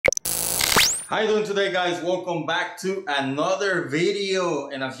How you doing today, guys? Welcome back to another video.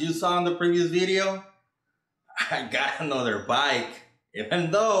 And as you saw in the previous video, I got another bike.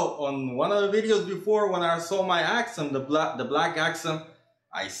 Even though on one of the videos before, when I saw my Axum, the black Axum,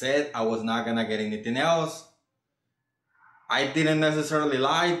 I said I was not gonna get anything else. I didn't necessarily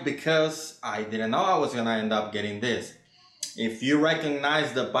lie because I didn't know I was gonna end up getting this. If you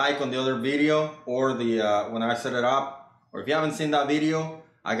recognize the bike on the other video or the when I set it up, or if you haven't seen that video,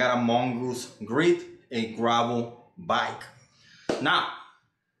 I got a Mongoose Grit, a gravel bike. Now,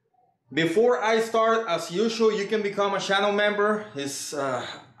 before I start, as usual, you can become a channel member.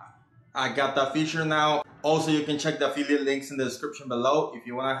 I got that feature now. Also, you can check the affiliate links in the description below if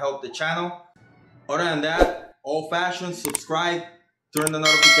you want to help the channel. Other than that, old-fashioned, subscribe, turn the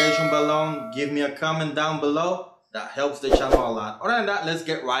notification bell on, give me a comment down below. That helps the channel a lot. Other than that, let's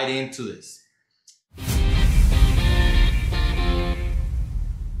get right into this.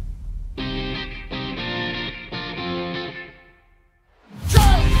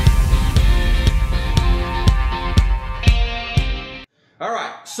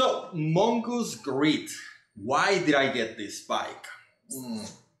 Alright, so Mongoose Grit. Why did I get this bike?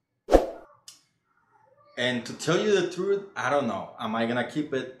 And to tell you the truth, I don't know. Am I gonna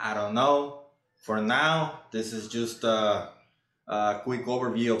keep it? I don't know. For now, this is just a quick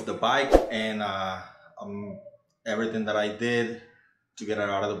overview of the bike and everything that I did to get it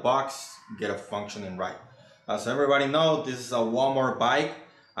out of the box, get it functioning right. As everybody knows, this is a Walmart bike.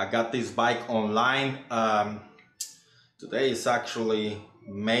 I got this bike online. Today is actually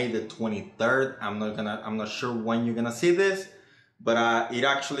May the 23rd. I'm not sure when you're gonna see this, but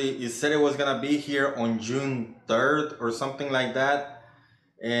it said it was gonna be here on June 3rd or something like that,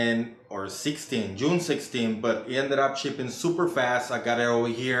 or June 16, but it ended up shipping super fast. I got it over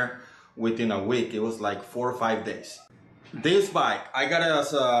here within a week. It was like 4 or 5 days. This bike, I got it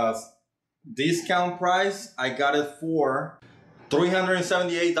as a discount price. I got it for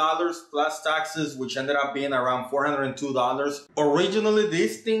 $378 plus taxes, which ended up being around $402. Originally,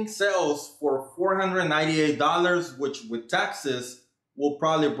 this thing sells for $498, which with taxes will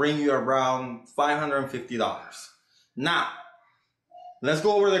probably bring you around $550. Now, let's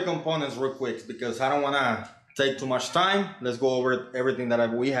go over the components real quick because I don't want to take too much time. Let's go over everything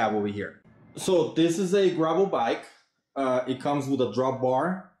that we have over here. So this is a gravel bike. It comes with a drop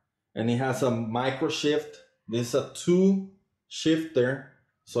bar and it has a micro shift. This is a 2 shifter,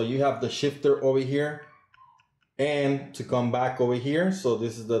 so you have the shifter over here and to come back over here. So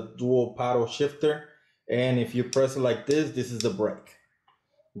this is the dual paddle shifter, and if you press it like this, this is the brake.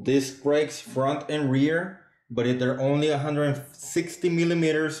 This brakes front and rear, but they're only 160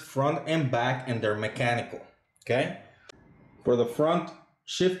 millimeters front and back, and they're mechanical. Okay, for the front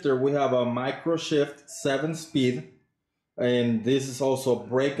shifter we have a micro shift 7-speed, and this is also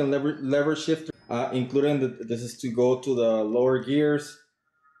brake and lever shifter. Including this is to go to the lower gears,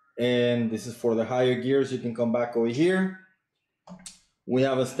 and this is for the higher gears. You can come back over here. We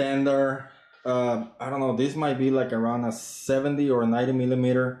have a standard, I don't know, this might be like around a 70 or 90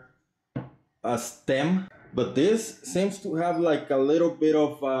 millimeter stem, but this seems to have like a little bit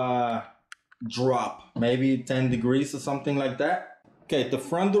of drop, maybe 10 degrees or something like that. Okay, the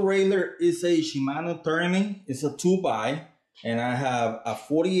front derailleur is a Shimano turning. It's a 2x, and I have a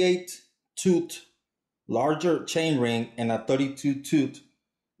 48 tooth larger chain ring and a 32 tooth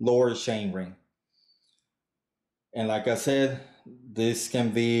lower chain ring. And like I said, this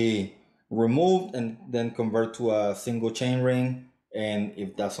can be removed and then convert to a single chain ring, and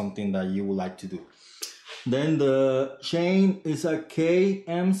if that's something that you would like to do. Then the chain is a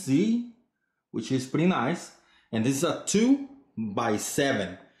KMC, which is pretty nice, and this is a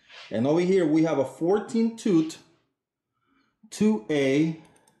 2x7. And over here we have a 14 tooth 2A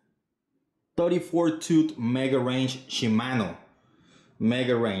 34 tooth mega range Shimano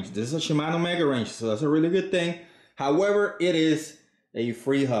mega range. This is a Shimano mega range, so that's a really good thing. However, it is a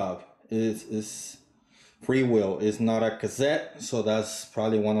free hub. It's free wheel. It's not a cassette, so that's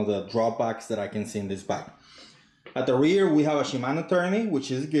probably one of the drawbacks that I can see in this bike. At the rear we have a Shimano turning,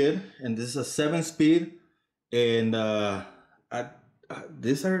 which is good, and this is a 7-speed, and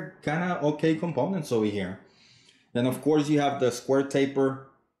these are kind of okay components over here. Then of course you have the square taper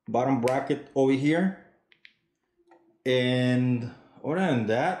bottom bracket over here, and other than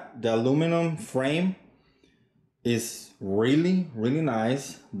that, the aluminum frame is really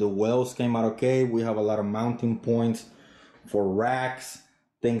nice. The wheels came out okay. We have a lot of mounting points for racks,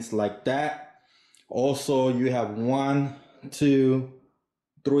 things like that. Also, you have 1, 2,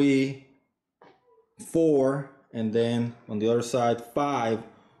 3, 4, and then on the other side 5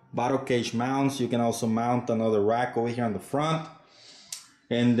 bottle cage mounts. You can also mount another rack over here on the front.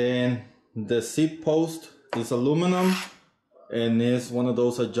 And then The seat post is aluminum and is one of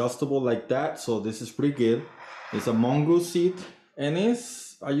those adjustable like that, so this is pretty good. It's a Mongoose seat, and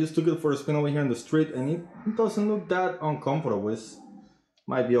I just took it for a spin over here in the street, and it doesn't look that uncomfortable. It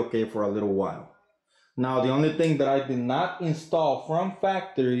might be okay for a little while. Now, the only thing that I did not install from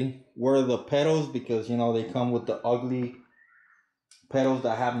factory were the pedals, because you know they come with the ugly pedals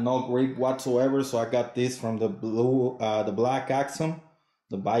that have no grip whatsoever. So I got this from the Black Axum,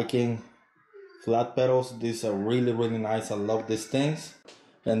 the biking flat pedals. These are really, really nice. I love these things.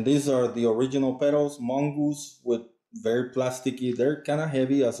 And these are the original pedals, Mongoose, with very plasticky. They're kind of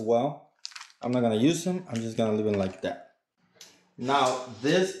heavy as well. I'm not gonna use them. I'm just gonna leave it like that. Now,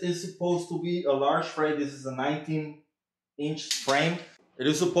 this is supposed to be a large frame. This is a 19-inch frame. It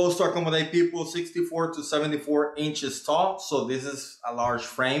is supposed to accommodate people 64 to 74 inches tall. So this is a large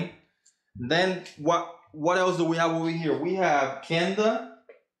frame. Then what else do we have over here? We have Kenda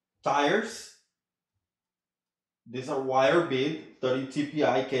tires. These are wire bead, 30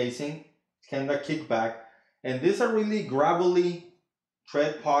 TPI casing, Kenda kickback. And these are really gravelly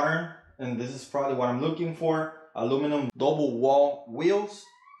tread pattern. And this is probably what I'm looking for. Aluminum double wall wheels,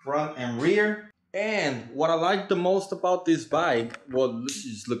 front and rear. And what I like the most about this bike, well, let's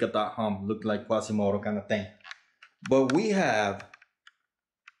just look at that hump, look like Quasimodo kind of thing. But we have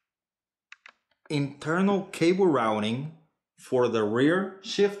internal cable routing for the rear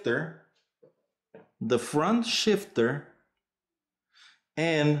shifter, the front shifter,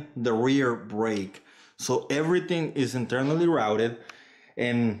 and the rear brake. So everything is internally routed.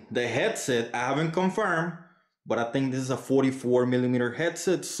 And the headset, I haven't confirmed, but I think this is a 44mm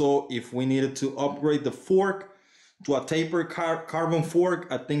headset. So if we needed to upgrade the fork to a tapered carbon fork,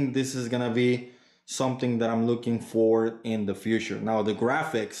 I think this is gonna be something that I'm looking for in the future. Now the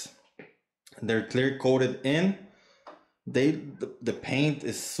graphics, they're clear coated in. The paint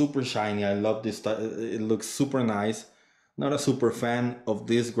is super shiny. I love this. It looks super nice. Not a super fan of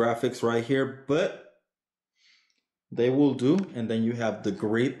these graphics right here, but they will do. And then you have the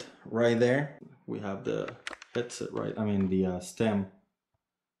grit right there. We have the headset, right? I mean the stem,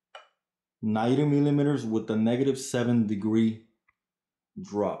 90mm with a -7-degree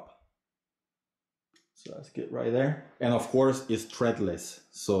drop. So that's good right there. And of course it's threadless.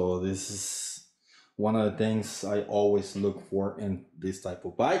 So this is one of the things I always look for in this type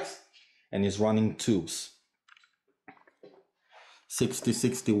of bikes. And it's running tubes,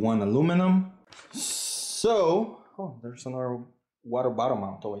 6061 aluminum. So, oh, there's another water bottle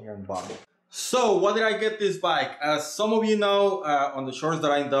mount over here in the bottom. So, what did I get this bike? As some of you know, on the shorts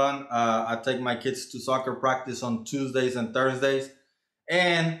that I've done, I take my kids to soccer practice on Tuesdays and Thursdays.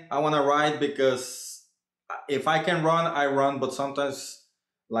 And I want to ride because if I can run, I run. But sometimes,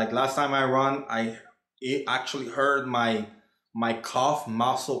 like last time I run, it actually hurt my calf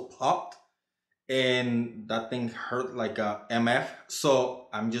muscle popped. And that thing hurt like a MF. So,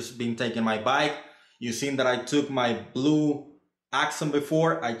 I'm just been taking my bike. You've seen that I took my blue Axum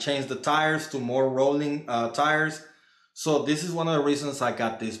before. I changed the tires to more rolling tires. So this is one of the reasons I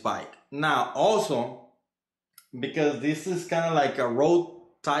got this bike. Now also, because this is kind of like a road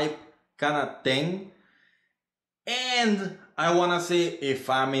type kind of thing, and I want to see if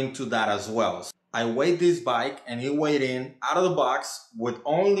I'm into that as well. So I weighed this bike and it weighed in out of the box with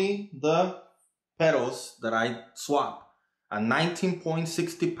only the pedals that I swapped at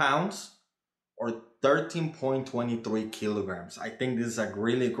 19.60 pounds or 13.23 kilograms. I think this is a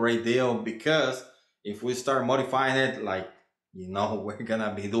really great deal because if we start modifying it, like, you know, we're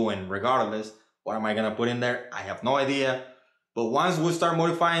gonna be doing regardless. What am I gonna put in there? I have no idea. But once we start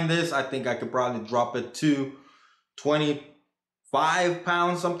modifying this, I think I could probably drop it to 25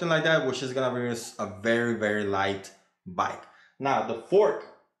 pounds, something like that, which is gonna be a very, very light bike. Now the fork,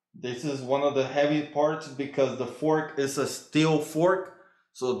 this is one of the heavy parts because the fork is a steel fork.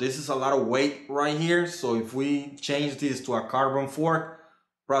 So this is a lot of weight right here. So if we change this to a carbon fork,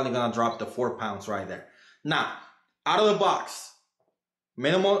 probably gonna drop the 4 pounds right there. Now, out of the box,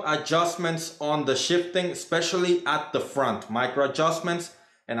 minimal adjustments on the shifting, especially at the front, micro adjustments.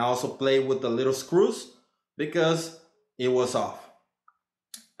 And I also play with the little screws because it was off.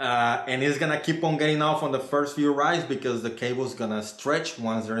 And it's gonna keep on getting off on the first few rides because the cable's gonna stretch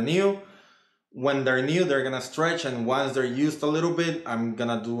once they're new. When they're new, they're gonna stretch, and once they're used a little bit, I'm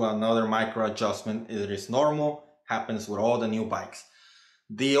gonna do another micro adjustment. It is normal, happens with all the new bikes.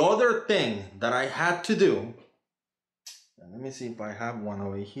 The other thing that I had to do, let me see if I have one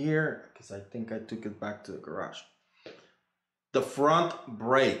over here, because I think I took it back to the garage. The front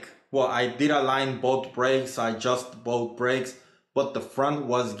brake. Well, I did align both brakes, I adjusted both brakes, but the front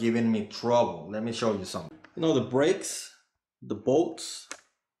was giving me trouble. Let me show you something. You know, the brakes, the bolts,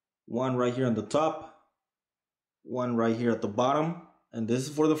 one right here on the top, one right here at the bottom. And this is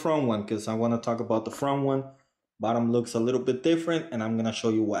for the front one because I want to talk about the front one. Bottom looks a little bit different and I'm going to show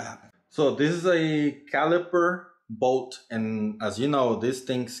you what happened. So this is a caliper bolt, and as you know, this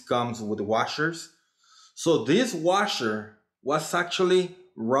thing comes with washers. So this washer was actually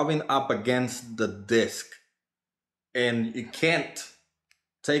rubbing up against the disc, and you can't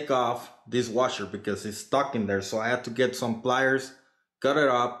take off this washer because it's stuck in there. So I had to get some pliers, cut it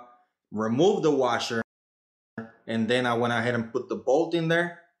up, remove the washer, and then I went ahead and put the bolt in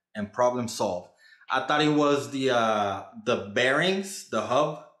there, and problem solved. I thought it was the bearings, the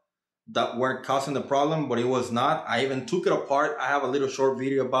hub, that weren't causing the problem, but it was not. I even took it apart. I have a little short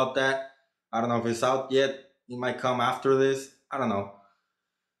video about that. I don't know if it's out yet. It might come after this. I don't know.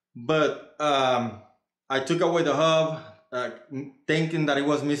 But I took away the hub, thinking that it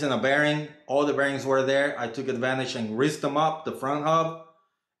was missing a bearing. All the bearings were there. I took advantage and greased them up, the front hub,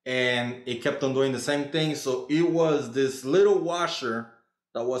 and it kept on doing the same thing. So it was this little washer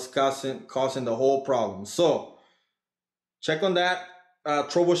that was causing the whole problem. So check on that.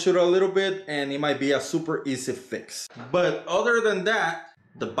 Troubleshoot a little bit, and it might be a super easy fix. But other than that,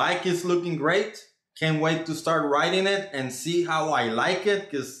 the bike is looking great. Can't wait to start riding it and see how I like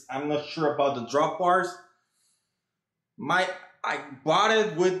it, because I'm not sure about the drop bars. I bought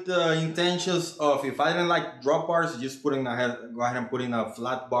it with the intentions of, if I didn't like drop bars, just go ahead and put in a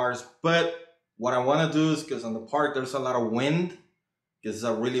flat bars. But what I want to do is, because on the park there's a lot of wind, because it's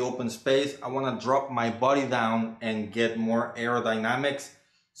a really open space, I want to drop my body down and get more aerodynamics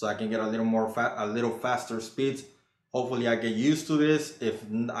so I can get a little faster speeds. Hopefully I get used to this. If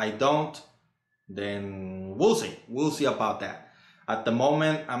I don't, then we'll see about that. At the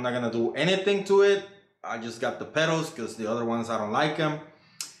moment, I'm not gonna do anything to it. I just got the pedals because the other ones I don't like them,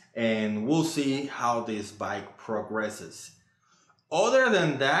 and we'll see how this bike progresses. Other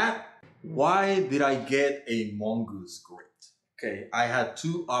than that, why did I get a Mongoose Grit? Okay, I had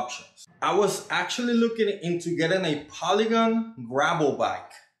two options. I was actually looking into getting a Polygon gravel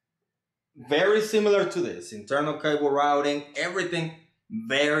bike. Very similar to this. Internal cable routing, everything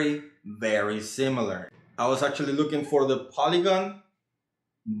very, very similar. I was actually looking for the Polygon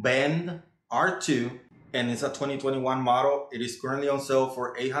Bend R2, and it's a 2021 model. It is currently on sale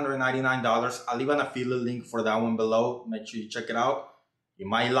for $899. I'll leave an affiliate link for that one below. Make sure you check it out. You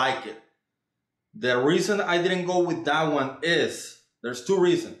might like it. The reason I didn't go with that one is, there's two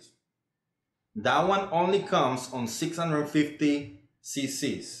reasons. That one only comes on 650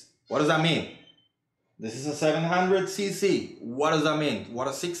 cc's. What does that mean? This is a 700 cc. What does that mean? What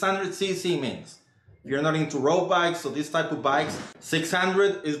a 600 cc means? If you're not into road bikes, so this type of bikes,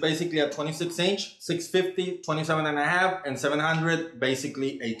 600 is basically a 26 inch, 650, 27.5, and 700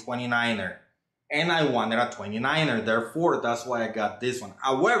 basically a 29er. And I wanted a 29er, therefore that's why I got this one.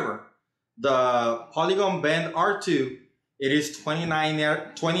 However, the Polygon Bend R2, it is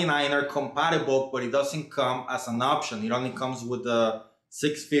 29er compatible, but it doesn't come as an option. It only comes with the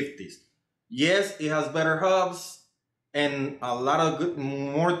 650s. Yes, it has better hubs and a lot of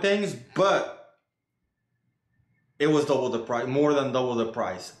more things, but it was double the price, more than double the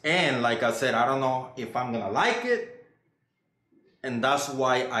price. And like I said, I don't know if I'm gonna like it, and that's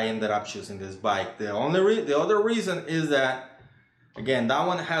why I ended up choosing this bike. The other reason is that, again, that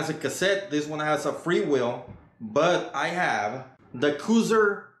one has a cassette, this one has a freewheel, but I have the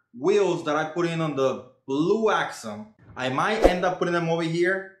Cruiser wheels that I put in on the blue Axum. I might end up putting them over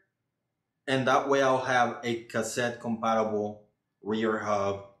here, and that way I'll have a cassette compatible rear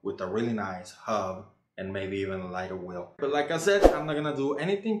hub with a really nice hub and maybe even a lighter wheel. But like I said, I'm not gonna do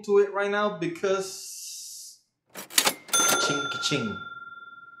anything to it right now because ka-ching, ka-ching.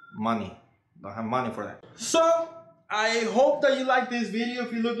 Money. Don't have money for that. So I hope that you like this video.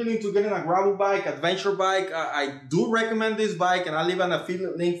 If you're looking into getting a gravel bike, adventure bike, I do recommend this bike, and I'll leave an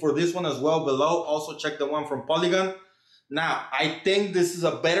affiliate link for this one as well below. Also check the one from Polygon. Now, I think this is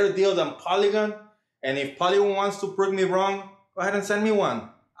a better deal than Polygon, and if Polygon wants to prove me wrong, go ahead and send me one.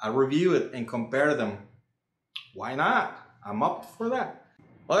 I'll review it and compare them. Why not? I'm up for that.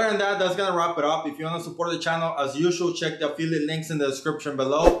 Other than that, that's gonna wrap it up. If you want to support the channel, as usual, check the affiliate links in the description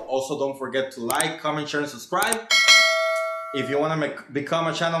below. Also, don't forget to like, comment, share, and subscribe. If you want to become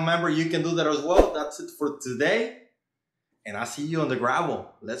a channel member, you can do that as well. That's it for today, and I'll see you on the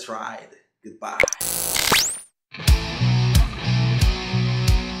gravel. Let's ride. Goodbye.